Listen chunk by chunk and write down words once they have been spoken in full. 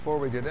Before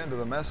we get into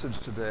the message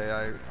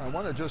today, I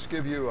want to just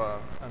give you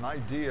an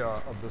idea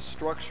of the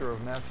structure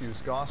of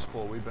Matthew's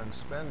Gospel. We've been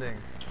spending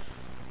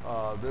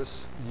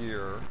this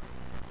year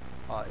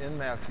in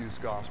Matthew's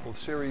Gospel,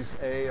 Series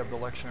A of the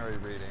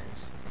lectionary readings.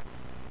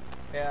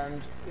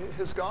 And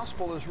his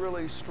Gospel is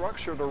really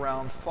structured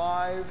around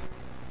 5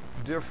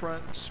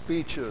 different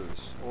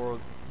speeches or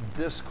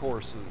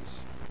discourses,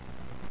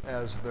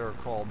 as they're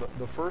called.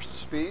 The first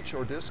speech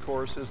or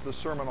discourse is the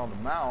Sermon on the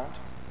Mount,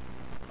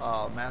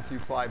 Matthew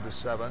 5 to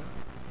 7.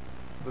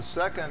 The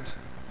second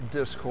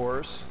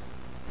discourse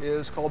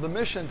is called the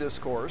Mission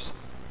Discourse.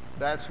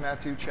 That's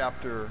Matthew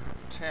chapter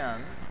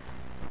 10.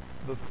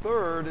 The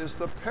third is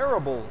the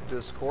Parable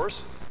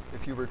Discourse.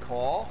 If you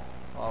recall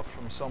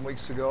from some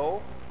weeks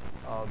ago,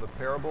 the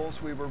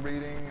parables we were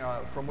reading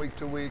from week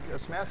to week,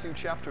 that's Matthew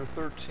chapter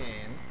 13.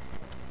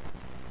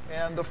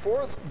 And the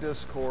fourth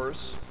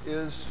discourse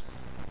is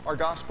our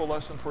gospel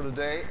lesson for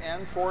today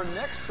and for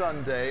next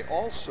Sunday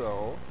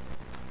also.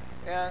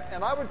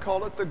 And I would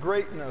call it the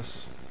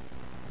Greatness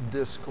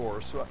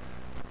Discourse.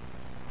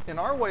 In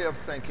our way of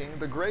thinking,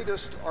 the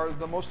greatest are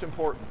the most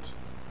important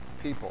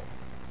people.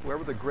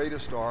 Whoever the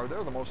greatest are,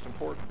 they're the most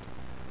important.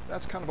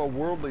 That's kind of a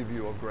worldly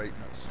view of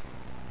greatness.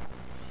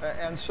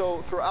 And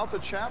so throughout the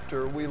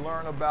chapter, we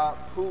learn about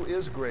who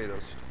is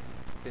greatest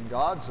in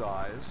God's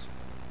eyes,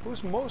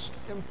 who's most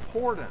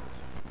important,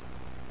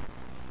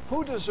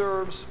 who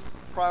deserves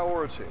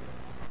priority.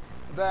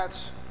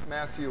 That's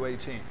Matthew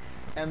 18.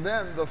 And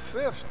then the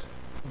fifth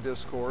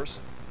discourse,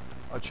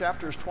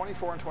 chapters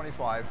 24 and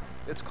 25,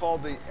 it's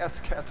called the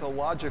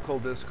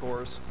eschatological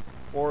discourse,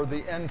 or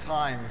the end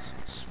times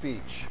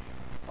speech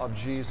of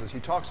Jesus. He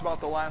talks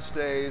about the last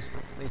days,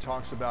 and he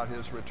talks about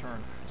his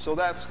return. So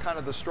that's kind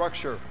of the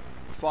structure.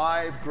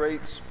 5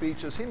 great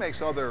speeches. He makes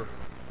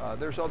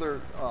there's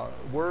other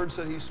words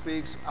that he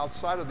speaks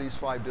outside of these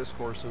 5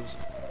 discourses,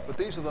 but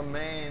these are the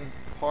main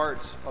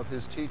parts of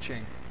his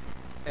teaching.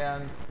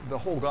 And the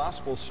whole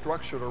gospel is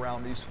structured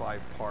around these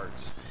 5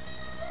 parts.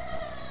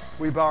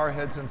 We bow our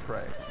heads and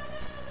pray.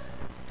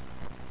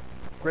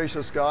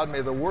 Gracious God,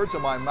 may the words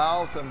of my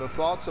mouth and the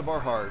thoughts of our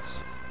hearts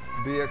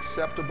be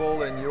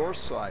acceptable in your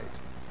sight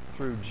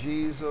through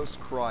Jesus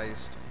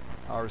Christ,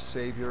 our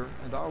Savior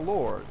and our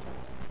Lord.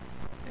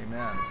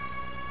 Amen.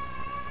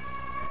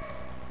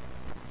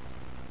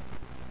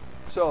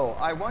 So,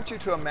 I want you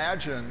to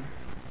imagine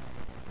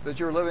that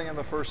you're living in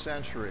the first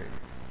century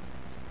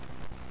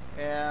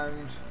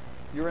and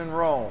you're in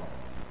Rome,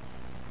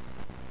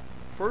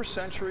 first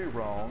century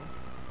Rome,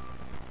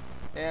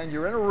 and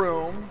you're in a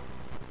room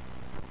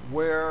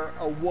where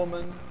a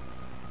woman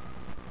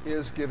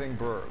is giving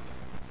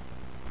birth.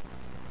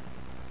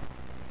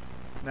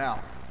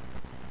 Now,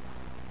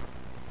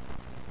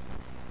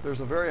 there's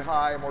a very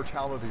high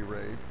mortality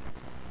rate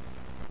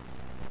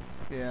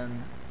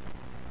in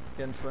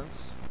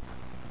infants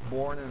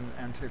born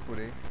in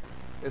antiquity.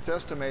 It's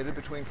estimated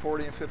between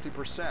 40 and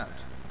 50%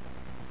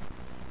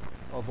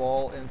 of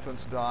all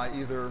infants die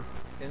either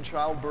in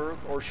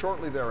childbirth or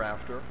shortly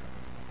thereafter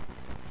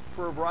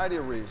for a variety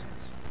of reasons.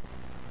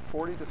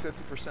 40 to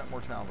 50%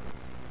 mortality.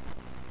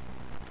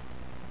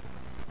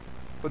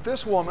 But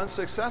this woman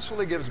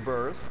successfully gives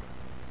birth.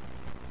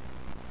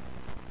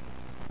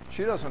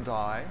 She doesn't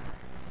die.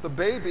 The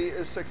baby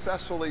is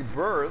successfully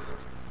birthed.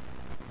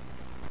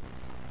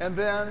 And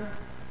then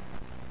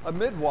a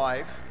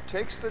midwife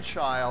takes the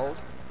child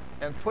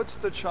and puts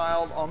the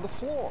child on the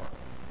floor.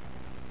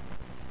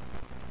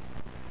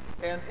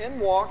 And in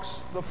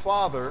walks the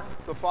father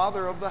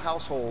of the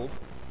household,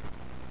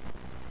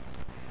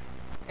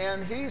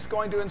 and he's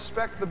going to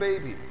inspect the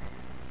baby.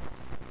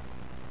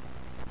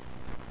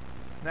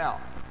 Now,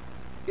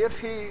 if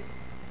he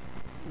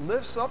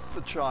lifts up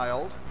the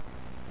child,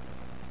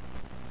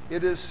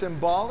 it is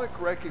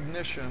symbolic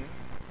recognition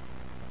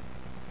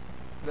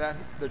that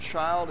the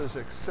child is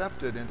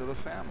accepted into the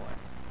family,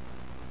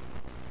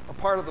 a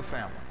part of the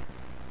family.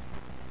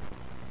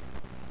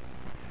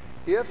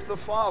 If the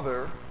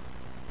father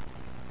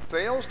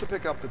fails to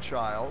pick up the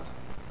child,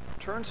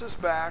 turns his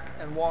back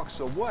and walks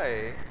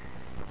away,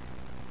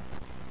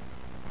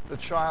 the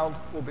child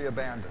will be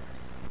abandoned,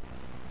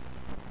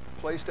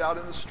 placed out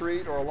in the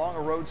street or along a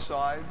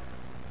roadside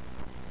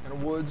in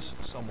the woods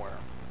somewhere.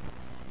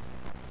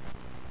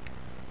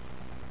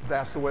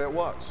 That's the way it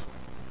was.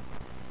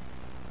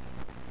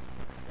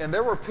 And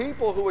there were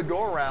people who would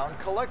go around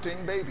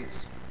collecting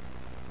babies.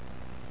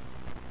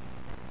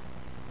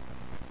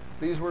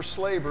 These were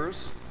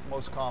slavers,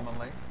 most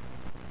commonly.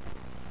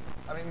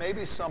 I mean,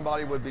 maybe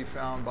somebody would be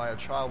found by a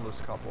childless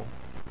couple,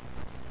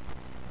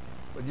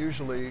 but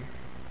usually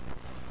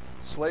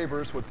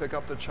slavers would pick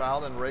up the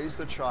child and raise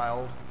the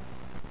child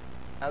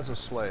as a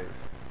slave.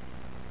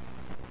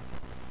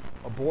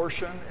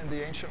 Abortion in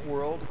the ancient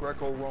world,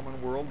 Greco-Roman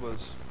world,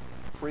 was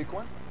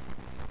frequent.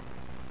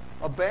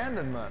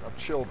 Abandonment of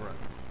children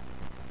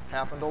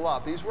happened a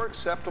lot. These were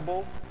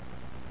acceptable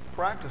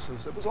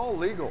practices. It was all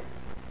legal.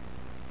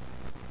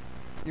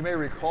 You may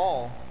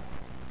recall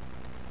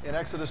in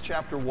Exodus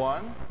chapter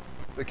 1,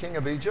 the king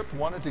of Egypt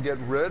wanted to get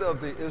rid of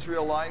the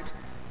Israelite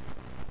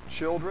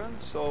children,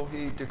 so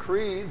he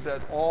decreed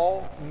that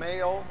all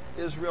male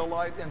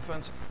Israelite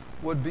infants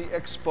would be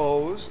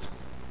exposed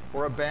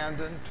or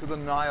abandoned to the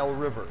Nile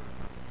River.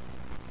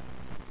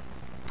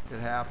 It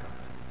happened.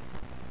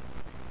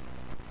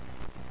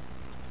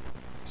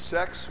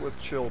 Sex with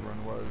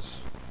children was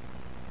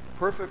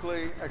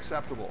perfectly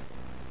acceptable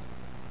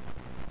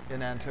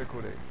in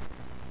antiquity.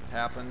 It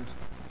happened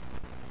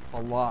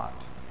a lot.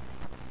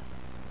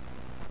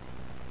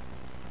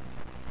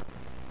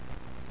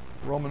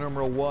 Roman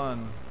numeral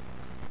 1,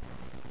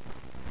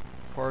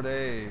 part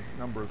A,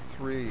 number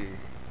 3.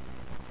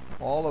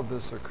 All of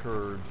this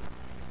occurred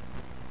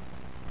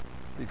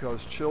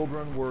because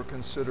children were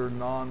considered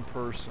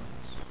non-persons.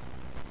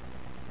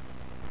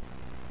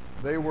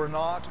 They were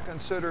not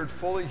considered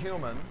fully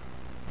human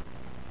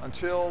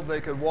until they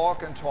could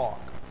walk and talk.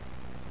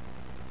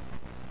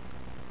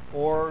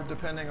 Or,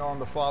 depending on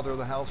the father of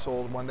the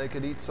household, when they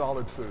could eat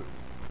solid food.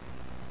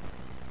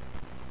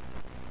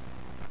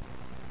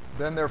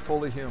 Then they're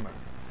fully human.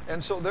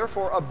 And so,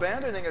 therefore,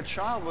 abandoning a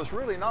child was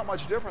really not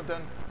much different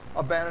than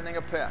abandoning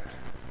a pet.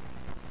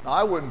 Now,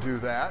 I wouldn't do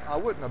that. I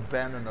wouldn't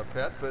abandon a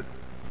pet, but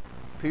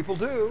people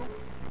do.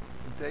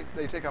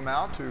 They take them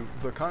out to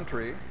the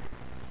country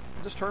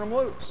and just turn them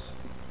loose.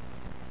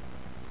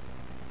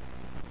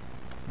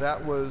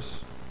 That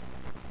was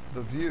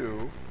the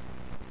view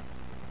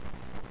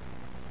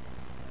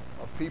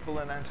of people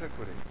in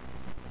antiquity.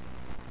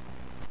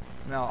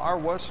 Now, our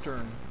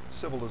Western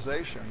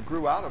civilization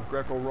grew out of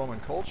Greco-Roman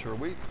culture.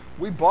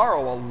 We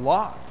borrow a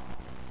lot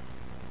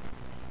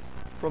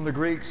from the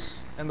Greeks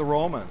and the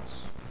Romans.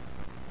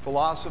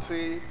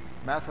 Philosophy,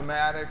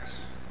 mathematics,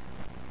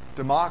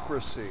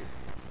 democracy,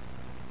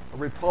 a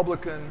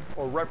republican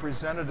or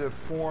representative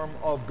form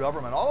of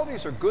government. All of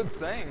these are good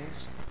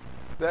things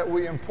that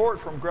we import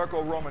from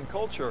Greco-Roman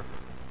culture,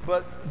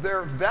 but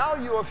their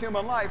value of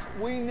human life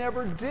we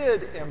never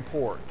did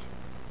import.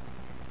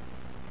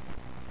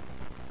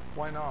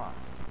 Why not?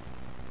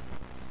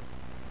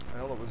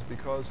 Well, it was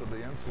because of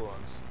the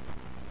influence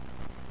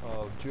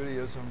of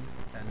Judaism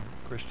and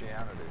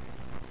Christianity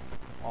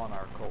on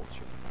our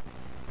culture.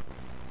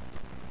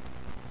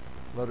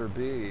 Letter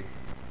B.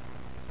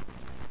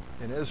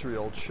 In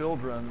Israel,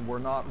 children were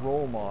not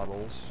role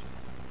models.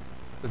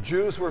 The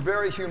Jews were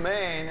very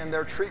humane in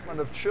their treatment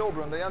of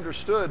children. They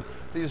understood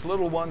these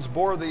little ones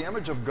bore the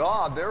image of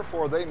God,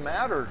 therefore they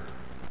mattered.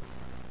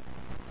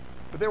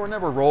 But they were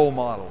never role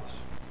models.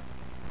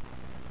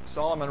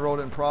 Solomon wrote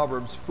in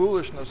Proverbs,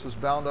 foolishness is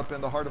bound up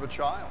in the heart of a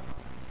child.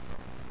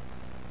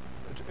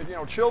 You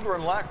know,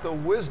 children lack the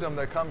wisdom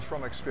that comes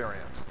from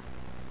experience.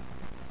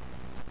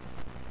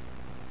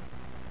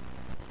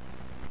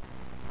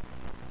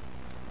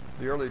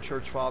 The early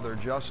church father,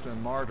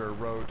 Justin Martyr,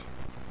 wrote,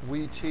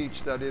 we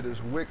teach that it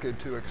is wicked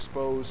to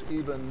expose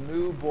even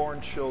newborn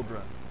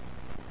children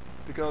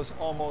because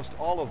almost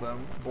all of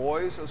them,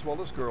 boys as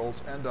well as girls,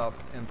 end up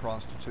in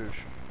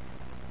prostitution.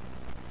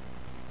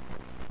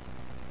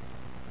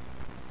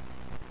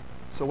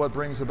 So what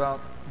brings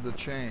about the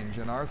change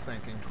in our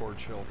thinking toward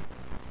children?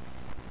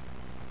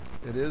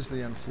 It is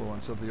the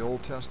influence of the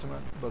Old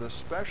Testament, but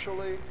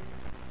especially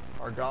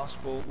our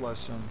gospel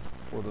lesson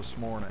for this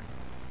morning,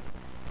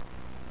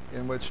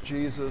 in which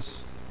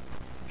Jesus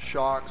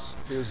shocks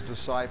his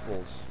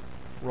disciples.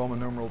 Roman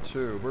numeral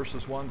 2,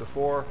 verses 1 to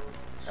 4.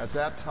 At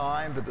that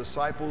time, the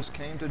disciples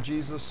came to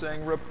Jesus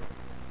saying,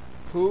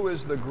 who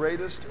is the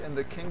greatest in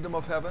the kingdom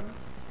of heaven?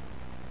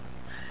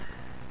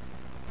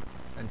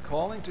 And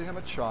calling to him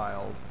a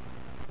child,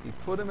 he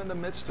put him in the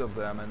midst of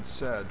them and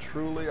said,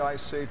 truly I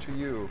say to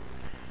you,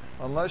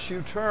 unless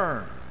you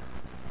turn,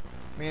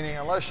 meaning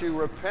unless you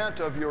repent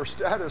of your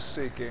status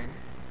seeking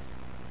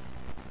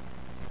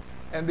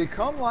and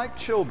become like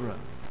children,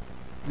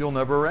 you'll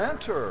never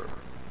enter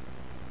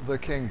the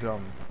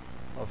kingdom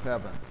of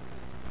heaven.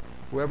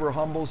 Whoever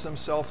humbles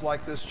himself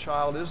like this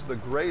child is the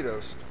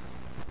greatest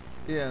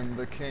in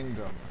the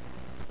kingdom.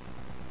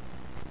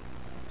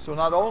 So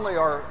not only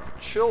are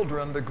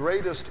children the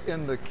greatest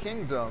in the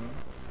kingdom,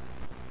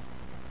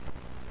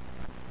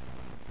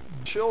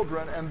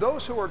 children and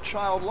those who are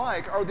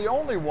childlike are the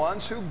only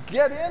ones who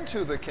get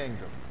into the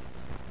kingdom.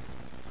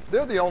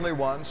 They're the only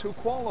ones who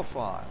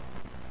qualify.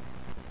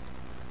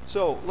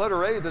 So,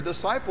 letter A, the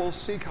disciples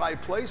seek high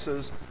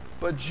places,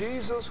 but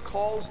Jesus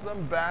calls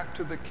them back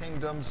to the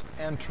kingdom's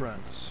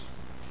entrance,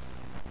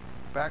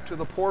 back to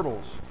the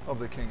portals of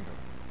the kingdom.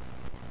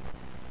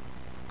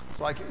 It's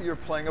like you're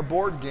playing a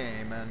board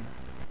game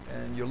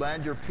and you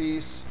land your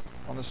piece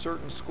on a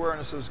certain square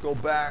and it says go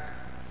back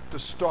to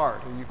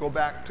start, or you go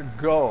back to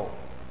go.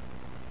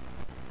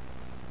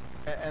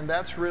 And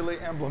that's really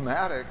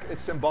emblematic.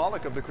 It's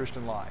symbolic of the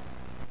Christian life.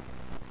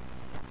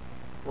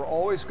 We're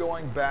always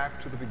going back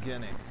to the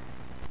beginning,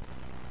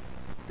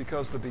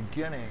 because the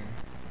beginning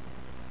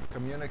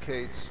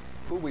communicates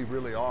who we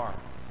really are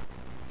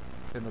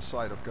in the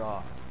sight of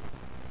God.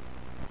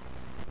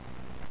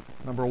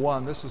 Number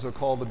one, this is a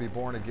call to be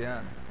born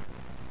again.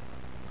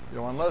 You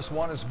know, unless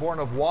one is born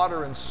of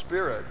water and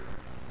spirit,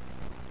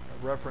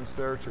 a reference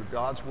there to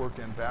God's work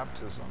in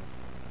baptism,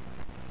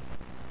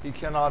 he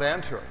cannot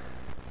enter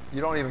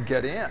You don't even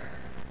get in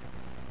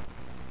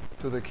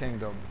to the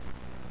kingdom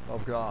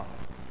of God.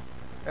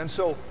 And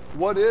so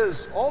what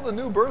is all the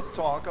new birth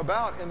talk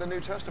about in the New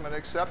Testament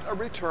except a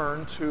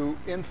return to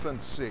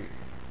infancy,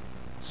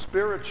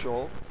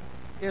 spiritual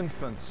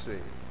infancy?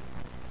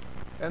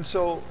 And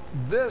so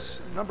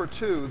this, number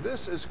two,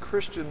 this is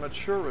Christian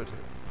maturity.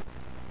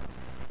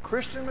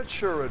 Christian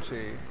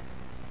maturity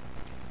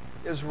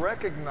is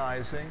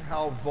recognizing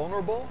how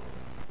vulnerable,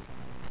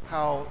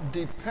 how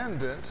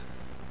dependent,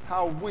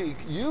 how weak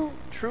you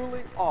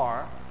truly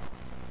are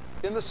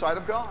in the sight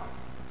of God.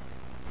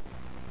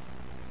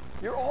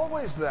 You're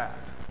always that.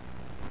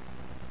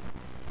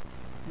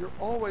 You're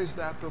always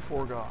that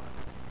before God.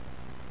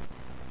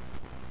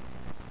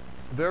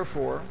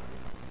 Therefore,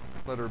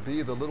 letter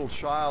B, the little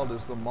child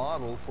is the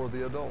model for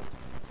the adult.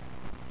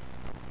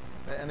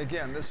 And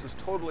again, this is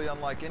totally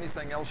unlike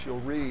anything else you'll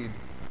read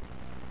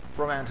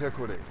from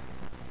antiquity.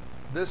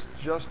 This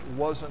just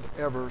wasn't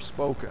ever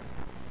spoken,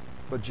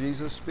 but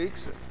Jesus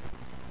speaks it.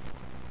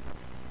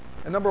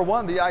 And number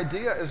one, the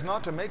idea is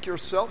not to make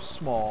yourself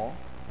small,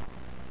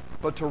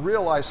 but to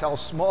realize how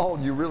small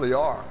you really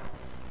are.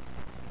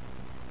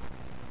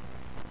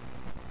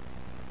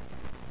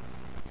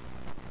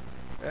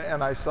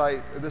 And I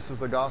cite, this is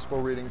the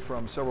gospel reading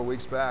from several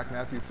weeks back,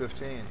 Matthew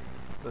 15,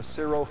 the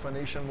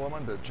Syro-Phoenician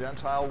woman, the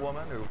Gentile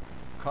woman who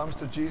comes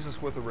to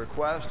Jesus with a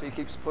request. He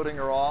keeps putting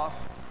her off.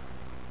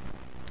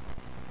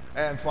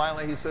 And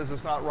finally he says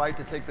it's not right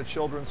to take the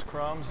children's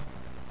crumbs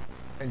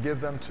and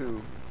give them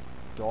to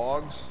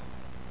dogs.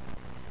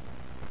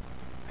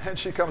 And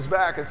she comes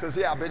back and says,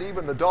 yeah, but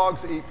even the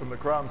dogs eat from the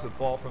crumbs that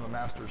fall from the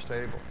master's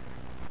table.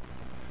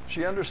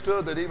 She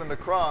understood that even the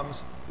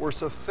crumbs were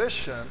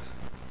sufficient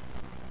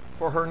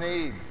for her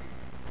need.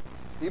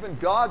 Even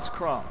God's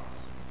crumbs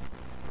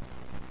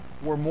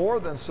were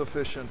more than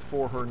sufficient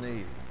for her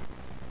need.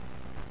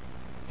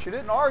 She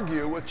didn't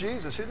argue with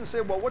Jesus. She didn't say,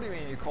 well, what do you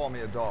mean you call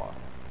me a dog?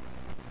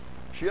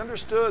 She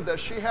understood that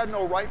she had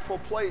no rightful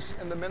place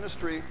in the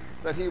ministry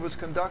that he was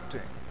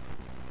conducting.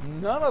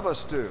 None of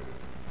us do.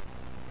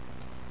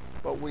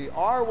 But we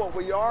are what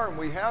we are, and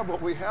we have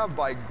what we have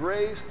by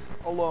grace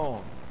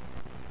alone.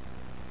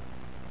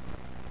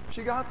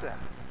 She got that.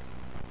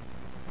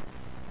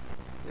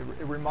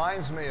 It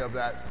reminds me of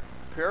that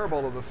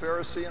parable of the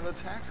Pharisee and the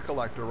tax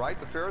collector, right?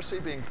 The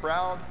Pharisee being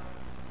proud,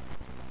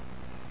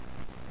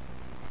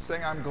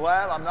 saying, I'm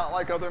glad I'm not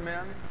like other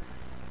men,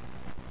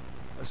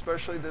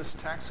 especially this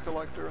tax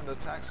collector, and the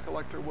tax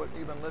collector wouldn't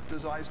even lift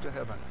his eyes to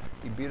heaven.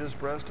 He beat his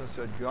breast and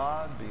said,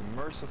 God, be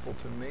merciful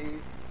to me,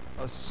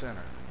 a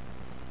sinner.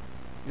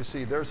 You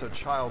see, there's a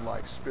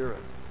childlike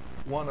spirit,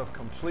 one of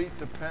complete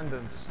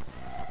dependence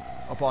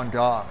upon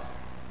God.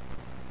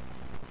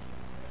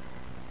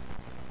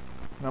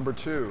 Number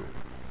two,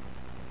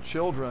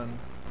 children,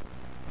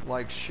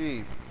 like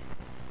sheep,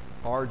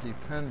 are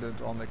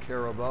dependent on the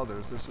care of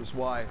others. This is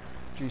why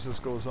Jesus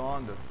goes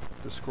on to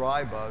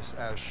describe us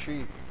as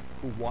sheep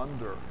who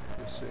wander,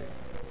 you see.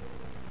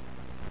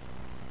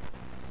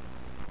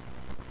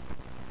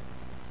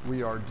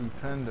 We are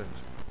dependent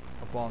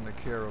upon the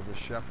care of the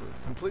shepherd,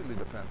 completely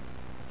dependent.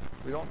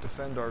 We don't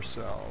defend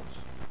ourselves.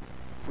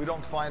 We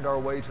don't find our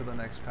way to the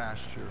next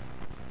pasture.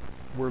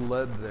 We're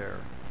led there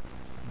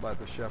by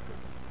the shepherd.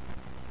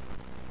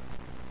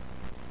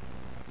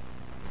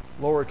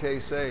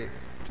 Lowercase a,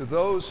 to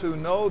those who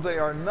know they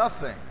are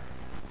nothing,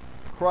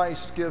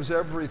 Christ gives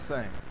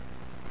everything.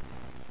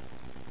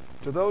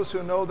 To those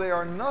who know they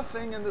are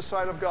nothing in the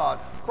sight of God,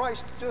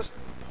 Christ just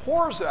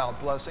pours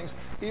out blessings.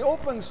 He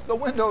opens the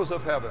windows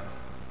of heaven.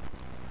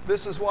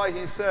 This is why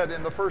he said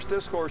in the first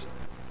discourse,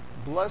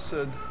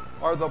 blessed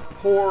are the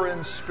poor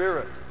in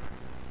spirit.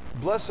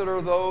 Blessed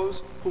are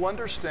those who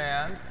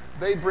understand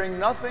they bring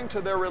nothing to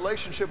their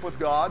relationship with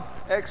God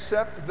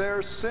except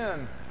their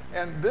sin.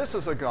 And this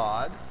is a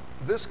God,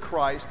 this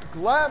Christ,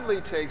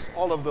 gladly takes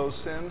all of those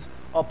sins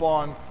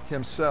upon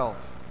himself.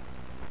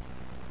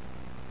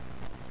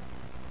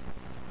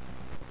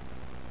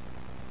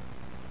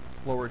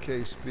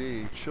 Lowercase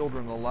b,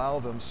 children allow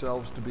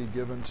themselves to be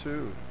given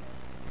to.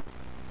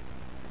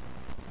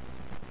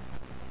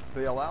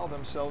 They allow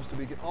themselves to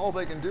be given. All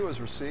they can do is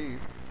receive.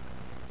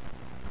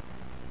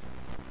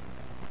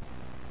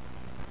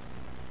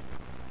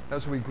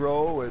 As we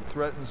grow, it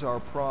threatens our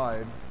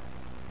pride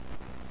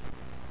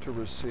to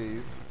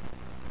receive.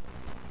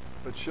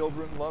 But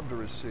children love to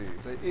receive.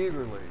 They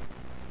eagerly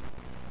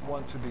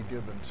want to be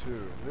given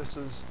to. This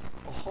is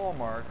a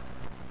hallmark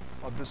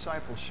of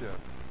discipleship.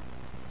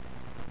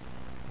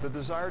 The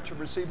desire to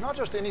receive not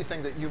just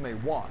anything that you may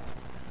want,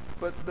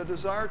 but the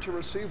desire to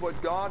receive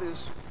what God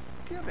is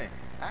giving,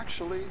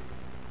 actually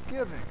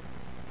giving.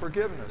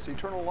 Forgiveness,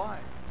 eternal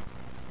life.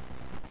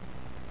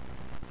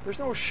 There's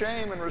no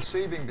shame in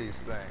receiving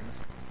these things.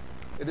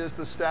 It is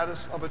the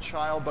status of a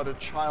child, but a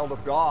child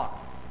of God.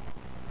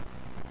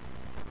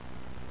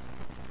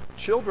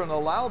 Children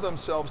allow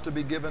themselves to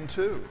be given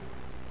to.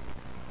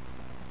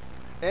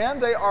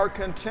 And they are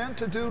content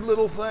to do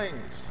little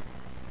things.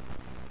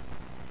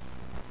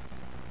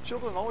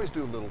 Children always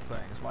do little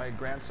things. My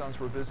grandsons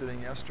were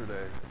visiting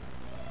yesterday,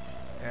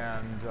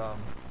 and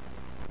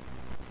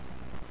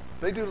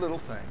They do little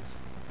things.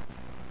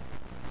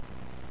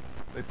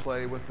 They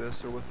play with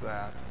this or with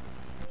that.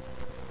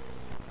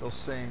 They'll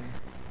sing.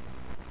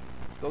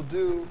 They'll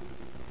do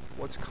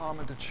what's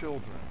common to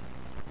children.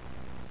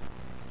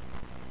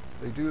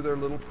 They do their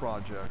little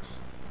projects,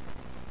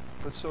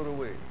 but so do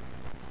we. You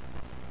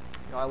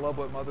know, I love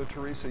what Mother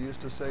Teresa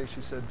used to say.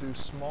 She said, do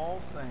small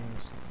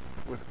things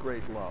with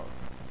great love.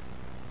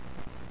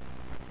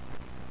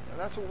 And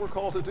that's what we're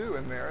called to do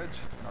in marriage,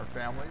 in our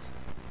families.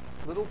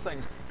 Little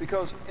things.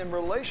 Because in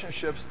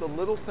relationships, the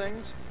little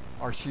things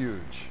are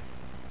huge.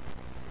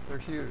 They're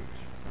huge.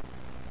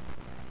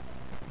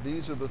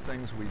 These are the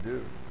things we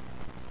do.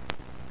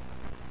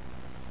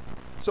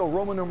 So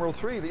Roman numeral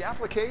 3, the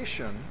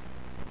application,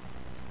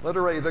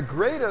 letter A, the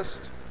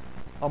greatest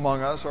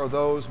among us are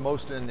those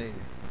most in need.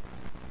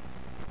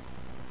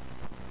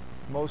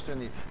 Most in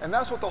need. And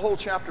that's what the whole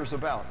chapter is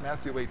about,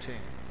 Matthew 18.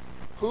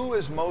 Who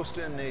is most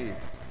in need?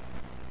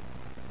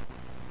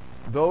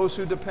 Those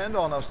who depend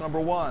on us, number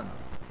one.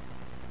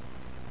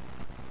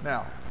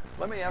 Now,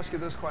 let me ask you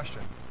this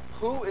question.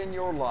 Who in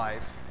your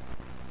life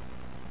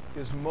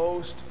is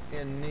most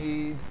in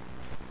need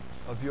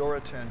of your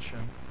attention,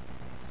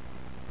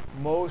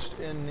 most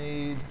in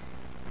need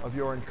of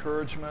your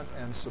encouragement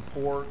and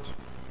support,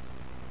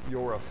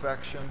 your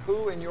affection?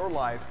 Who in your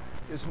life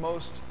is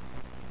most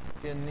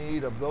in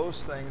need of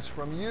those things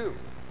from you?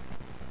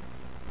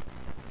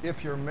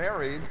 If you're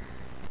married,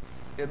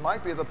 it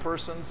might be the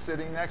person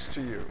sitting next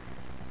to you.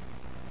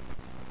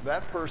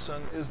 That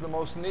person is the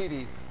most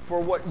needy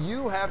for what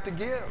you have to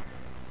give.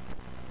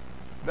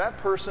 That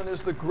person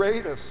is the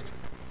greatest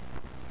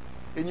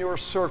in your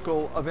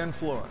circle of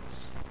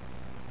influence.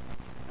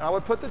 And I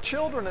would put the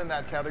children in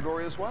that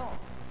category as well.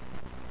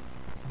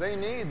 They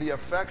need the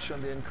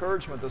affection, the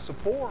encouragement, the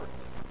support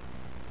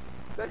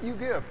that you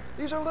give.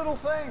 These are little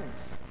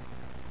things,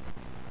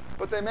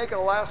 but they make a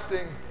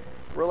lasting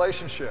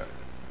relationship.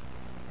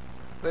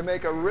 They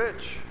make a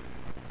rich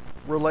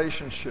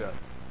relationship.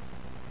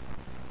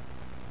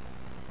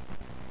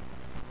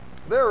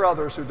 There are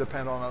others who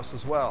depend on us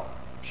as well.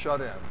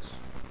 Shut-ins,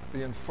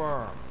 the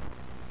infirm.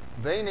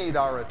 They need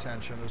our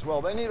attention as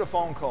well. They need a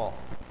phone call.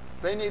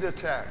 They need a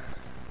text.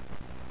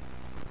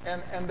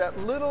 And that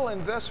little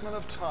investment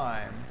of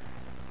time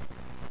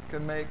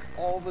can make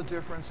all the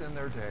difference in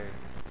their day.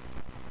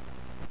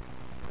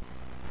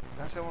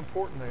 That's how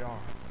important they are.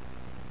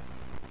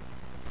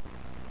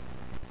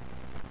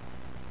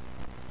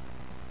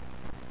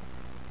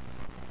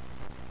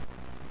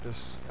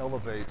 This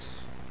elevates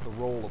the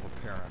role of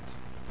a parent.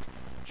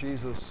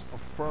 Jesus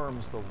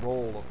affirms the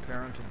role of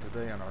parenting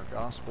today in our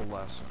gospel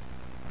lesson.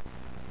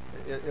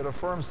 It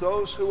affirms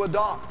those who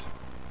adopt.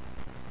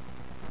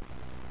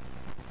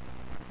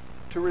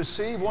 To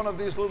receive one of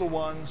these little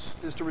ones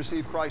is to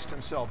receive Christ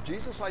himself.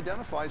 Jesus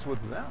identifies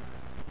with them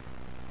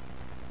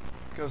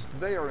because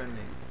they are in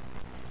need.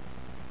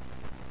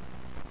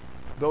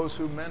 Those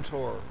who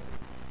mentor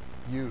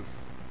youth,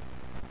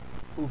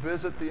 who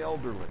visit the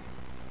elderly,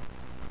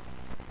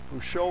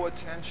 who show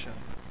attention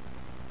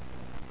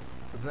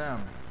to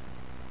them,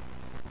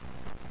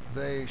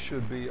 they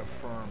should be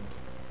affirmed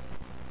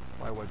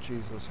by what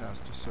Jesus has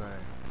to say.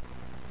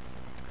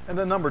 And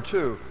then number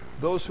 2,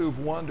 those who've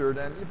wandered,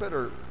 and you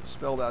better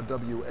spell that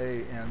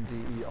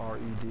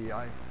W-A-N-D-E-R-E-D.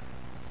 I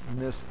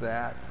missed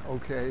that,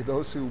 okay?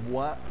 Those who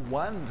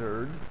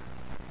wandered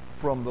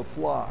from the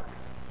flock.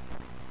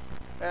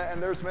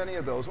 And there's many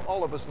of those.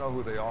 All of us know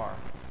who they are.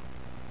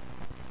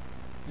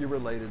 You're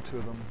related to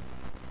them.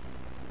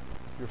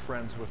 You're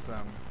friends with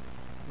them.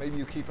 Maybe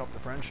you keep up the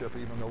friendship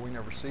even though we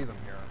never see them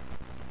here.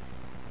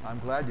 I'm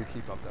glad you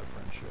keep up that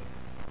friendship.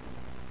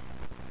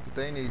 But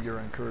they need your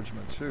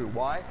encouragement too.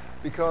 Why?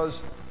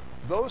 Because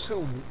those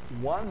who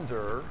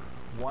wander,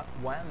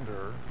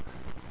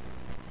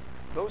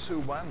 those who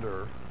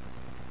wander,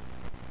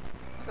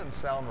 that doesn't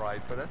sound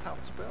right, but that's how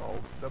it's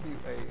spelled,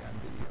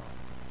 W-A-N-D-E-R.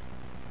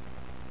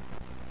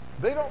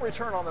 They don't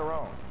return on their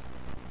own.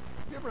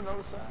 You ever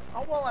notice that?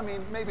 Oh, well, I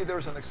mean, maybe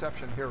there's an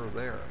exception here or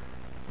there.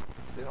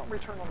 They don't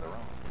return on their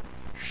own.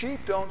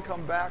 Sheep don't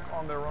come back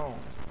on their own.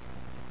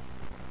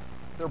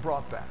 They're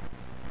brought back.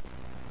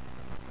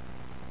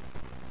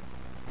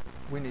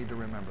 We need to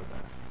remember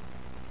that.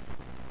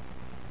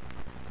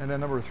 And then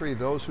number 3,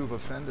 those who've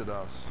offended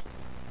us.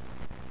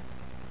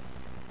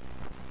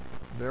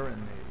 They're in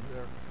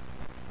need.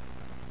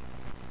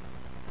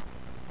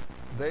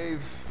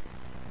 They've,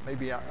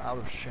 maybe out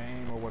of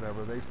shame or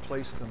whatever, they've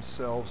placed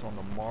themselves on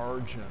the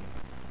margin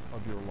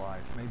of your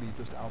life, maybe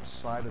just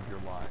outside of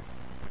your life.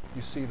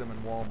 You see them in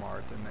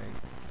Walmart and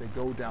they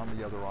go down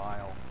the other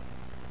aisle.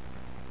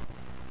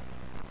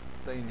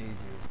 They need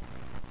you.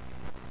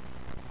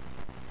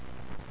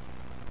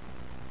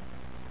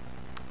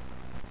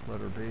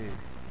 Letter B.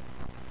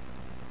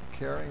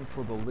 Caring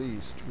for the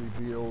least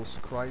reveals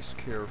Christ's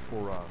care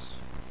for us.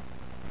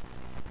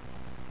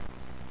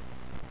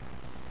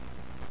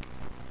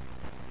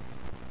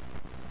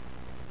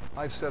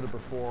 I've said it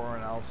before,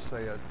 and I'll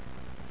say it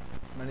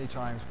many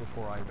times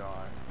before I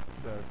die,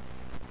 that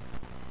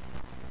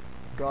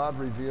God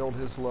revealed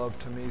his love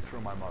to me through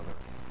my mother.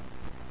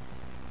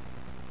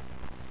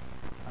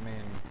 I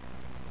mean,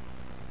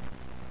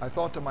 I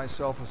thought to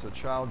myself as a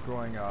child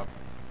growing up,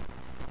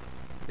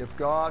 if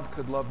God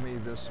could love me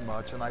this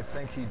much, and I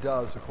think he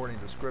does according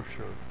to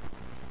Scripture,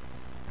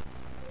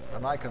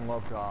 then I can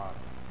love God.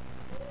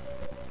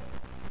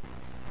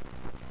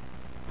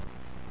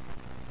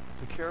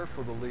 To care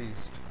for the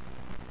least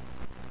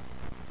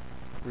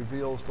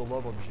reveals the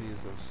love of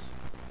Jesus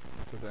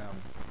to them.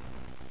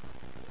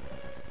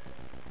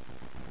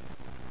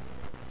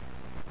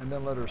 And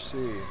then letter C.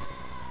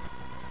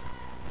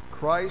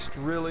 Christ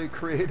really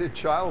created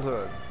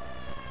childhood.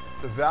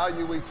 The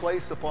value we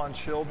place upon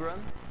children,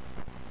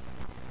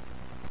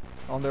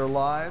 on their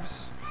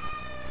lives,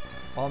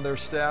 on their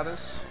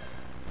status,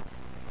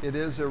 it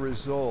is a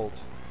result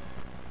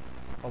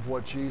of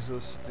what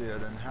Jesus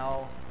did and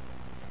how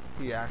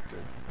he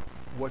acted,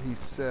 what he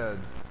said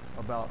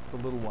about the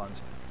little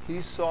ones.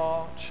 He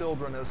saw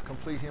children as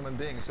complete human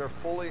beings. They're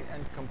fully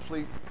and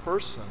complete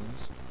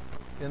persons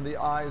in the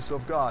eyes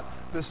of God.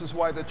 This is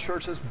why the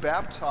church has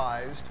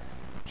baptized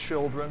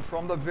children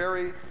from the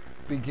very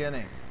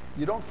beginning.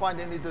 You don't find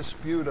any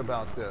dispute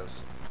about this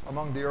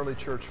among the early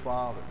church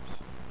fathers.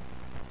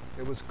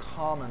 It was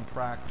common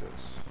practice.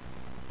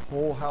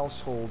 Whole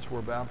households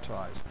were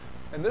baptized.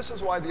 And this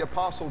is why the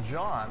Apostle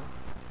John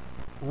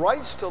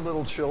writes to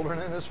little children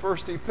in his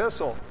first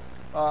epistle.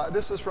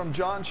 This is from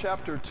John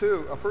chapter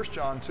 2, 1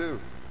 John 2.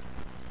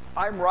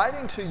 I'm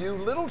writing to you,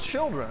 little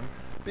children,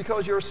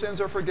 because your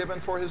sins are forgiven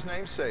for his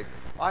name's sake.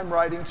 I'm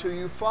writing to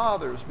you,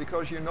 fathers,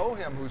 because you know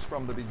him who's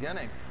from the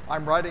beginning.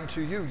 I'm writing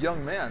to you,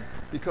 young men,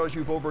 because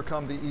you've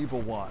overcome the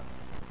evil one.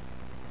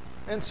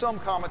 And some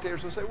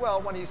commentators will say,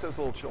 well, when he says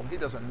little children, he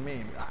doesn't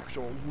mean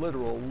actual,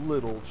 literal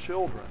little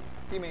children.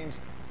 He means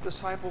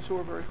disciples who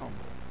are very humble.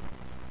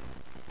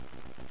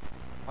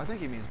 I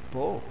think he means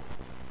both.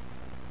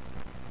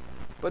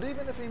 But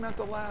even if he meant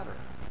the latter,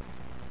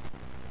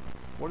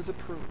 what does it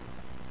prove?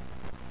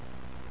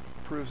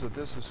 It proves that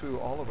this is who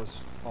all of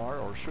us are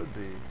or should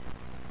be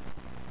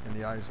in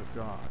the eyes of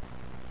God.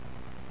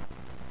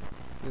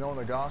 You know, in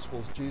the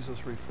Gospels,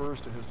 Jesus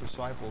refers to his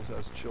disciples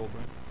as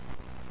children.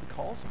 He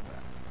calls them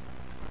that.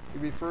 He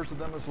refers to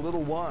them as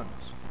little ones.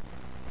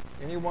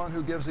 Anyone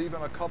who gives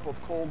even a cup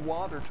of cold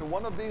water to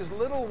one of these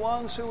little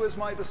ones who is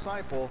my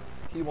disciple,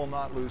 he will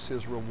not lose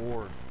his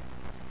reward.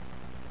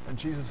 And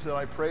Jesus said,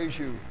 I praise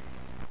you,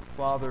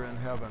 Father in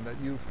heaven, that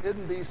you've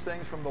hidden these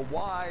things from the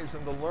wise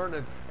and the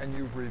learned, and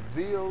you've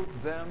revealed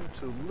them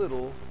to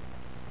little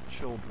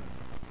children.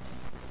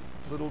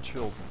 Little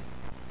children.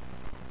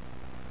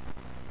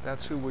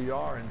 That's who we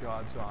are in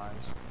God's eyes.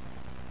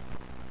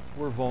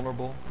 We're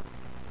vulnerable.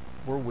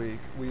 We're weak.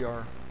 We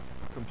are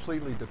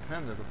completely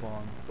dependent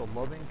upon the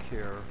loving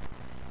care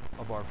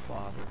of our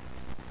Father.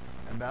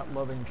 And that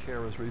loving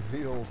care is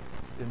revealed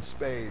in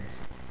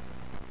spades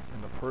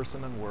in the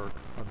person and work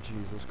of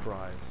Jesus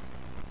Christ.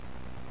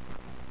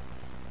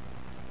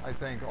 I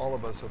think all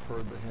of us have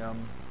heard the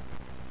hymn,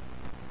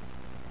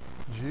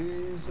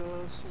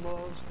 Jesus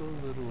loves the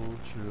little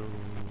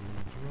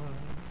children,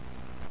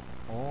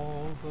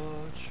 all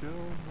the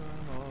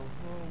children of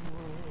the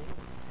world.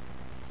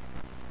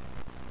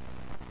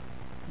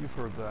 You've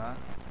heard that.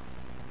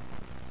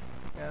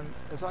 And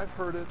as I've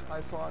heard it, I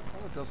thought,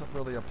 well, it doesn't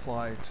really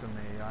apply to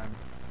me. I'm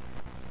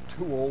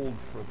too old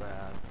for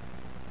that.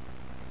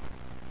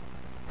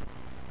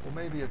 Well,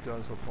 maybe it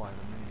does apply to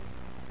me.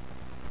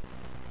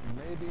 And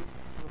maybe it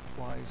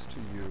applies to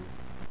you.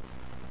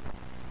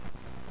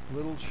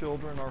 Little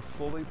children are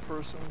fully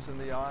persons in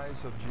the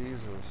eyes of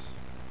Jesus.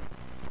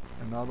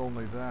 And not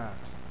only that,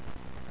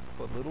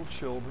 but little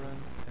children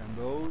and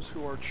those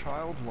who are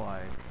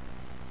childlike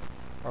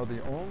are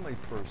the only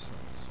persons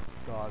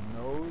God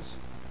knows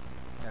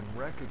and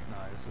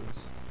recognizes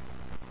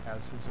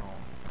as his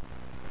own.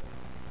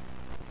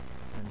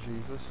 In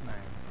Jesus'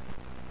 name,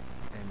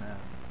 amen.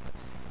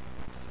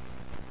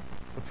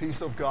 The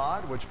peace of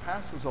God, which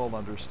passes all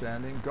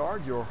understanding,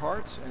 guard your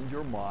hearts and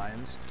your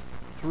minds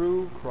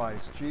through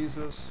Christ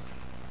Jesus.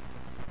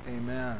 Amen.